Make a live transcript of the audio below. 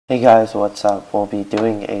Hey guys, what's up? We'll be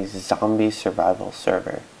doing a zombie survival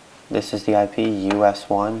server. This is the IP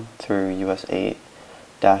US1 through US8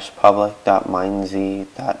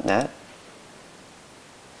 public.minez.net.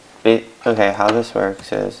 Okay, how this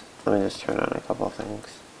works is, let me just turn on a couple of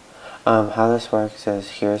things. How this works is,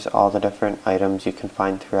 here's all the different items you can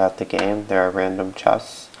find throughout the game. There are random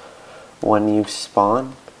chests. When you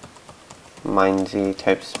spawn, Minez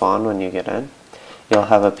type spawn when you get in, you'll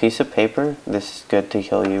have a piece of paper. This is good to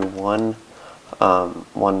heal you one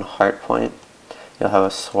heart point. You'll have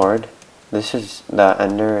a sword. This is, the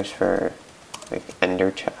ender is for like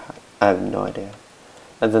ender I have no idea.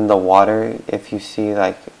 And then the water, if you see,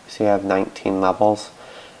 like, see I have 19 levels.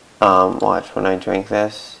 Watch when I drink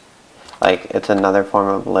this. Like, it's another form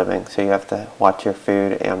of living, so you have to watch your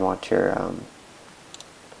food and watch your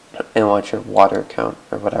water count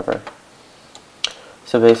or whatever.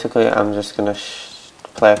 So basically, I'm just gonna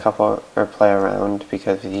play around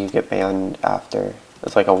because you get banned after.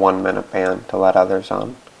 It's like a 1-minute ban to let others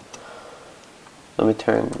on. Let me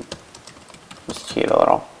just cheat a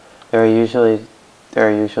little. There are usually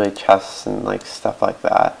chests and like stuff like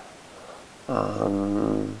that.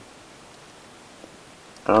 I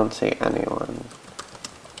don't see anyone.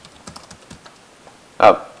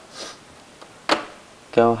 Oh,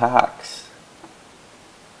 go hacks.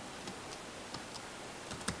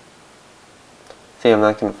 See, I'm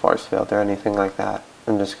not going to force field or anything like that.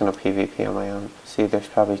 I'm just going to PvP on my own. See, there's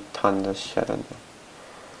probably tons of shit in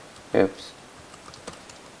there. Oops.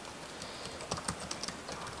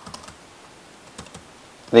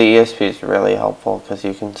 The ESP is really helpful because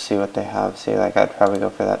you can see what they have. See, like, I'd probably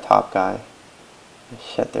go for that top guy.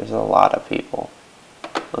 Shit, there's a lot of people.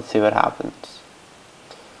 Let's see what happens.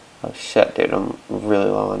 Oh shit, dude, I'm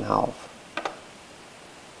really low on health.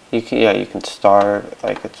 You can starve.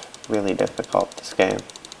 Like, it's really difficult, this game.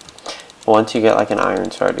 But once you get like an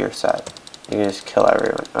iron sword, you're set. You can just kill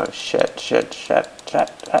everyone. Oh shit.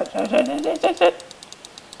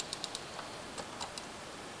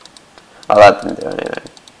 Oh, that didn't do anything.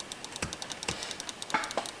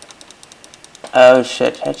 Oh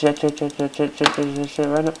shit,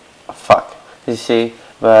 run up. Oh, fuck. You see?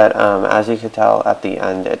 But as you can tell, at the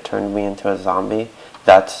end, it turned me into a zombie.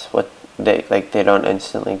 That's what they don't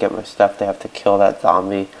instantly get my stuff. They have to kill that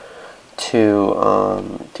zombie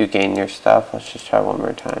to gain your stuff. Let's just try one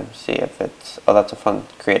more time. See if it's. Oh, that's a fun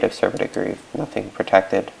creative server to grieve. Nothing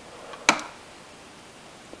protected.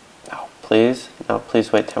 No, please. No,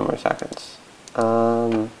 please wait 10 more seconds.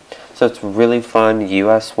 So it's really fun.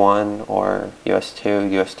 US1 or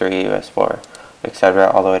US2, US3, US4, etc.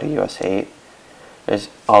 all the way to US8. There's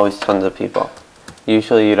always tons of people.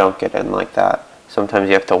 Usually you don't get in like that. Sometimes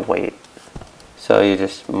you have to wait. So you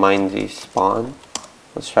just Minez spawn.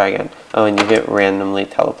 Let's try again. Oh, and you get randomly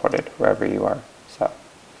teleported wherever you are. So,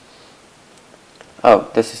 oh,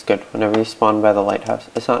 this is good. Whenever you spawn by the lighthouse,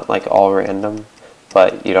 it's not like all random,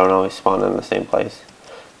 but you don't always spawn in the same place.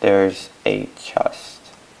 There's a chest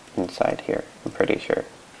inside here, I'm pretty sure.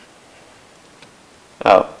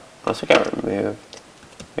 Oh, unless it got removed.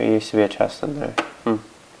 There used to be a chest in there.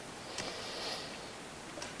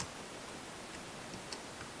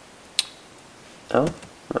 Oh,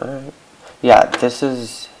 alright. Yeah, this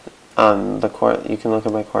is you can look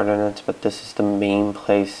at my coordinates, but this is the main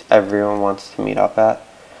place everyone wants to meet up at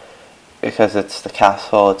because it's the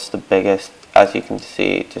castle. It's the biggest, as you can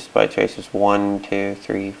see just by traces. 1, 2,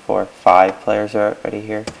 3, 4, 5 players are already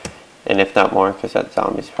here, and if not more, because that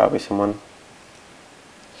zombie's probably someone.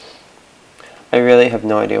 I really have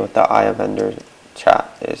no idea what the Eye of Ender chat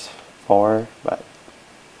is for, but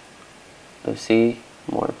you'll see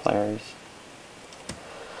more players.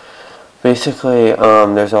 Basically,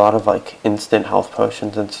 there's a lot of like instant health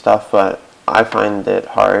potions and stuff, but I find it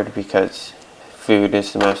hard because food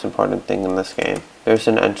is the most important thing in this game. There's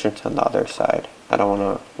an entrance on the other side. I don't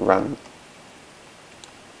want to run.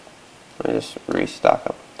 Let me just restock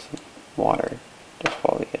up with some water just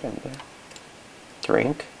while we get in there.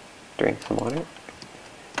 Drink some water.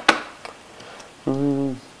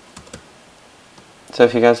 So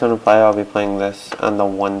if you guys want to play, I'll be playing this on the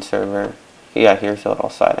one server. Yeah, here's a little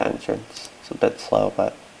side entrance. It's a bit slow,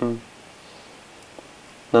 but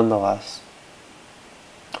nonetheless.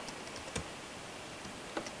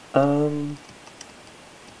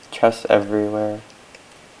 Chests everywhere.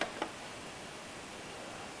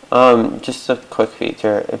 Just a quick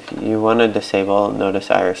feature. If you want to disable Notice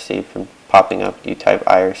IRC from popping up, you type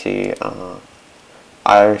IRC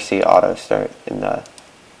auto start in the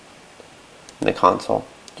console.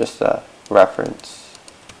 Just a reference.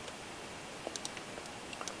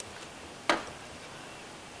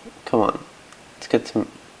 Come on, let's get some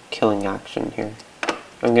killing action here.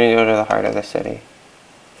 I'm gonna go to the heart of the city.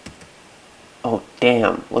 Oh,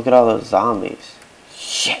 damn. Look at all those zombies.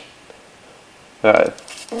 Shit. Probably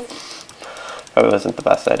wasn't the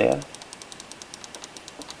best idea.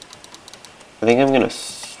 I think I'm gonna...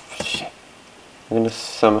 Shit. I'm gonna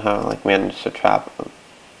somehow, like, manage to trap them.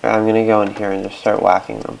 I'm gonna go in here and just start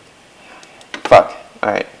whacking them. Fuck.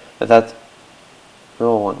 Alright. But that's...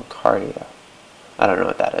 Rule 1 cardio. I don't know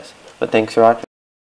what that is. But thanks for watching.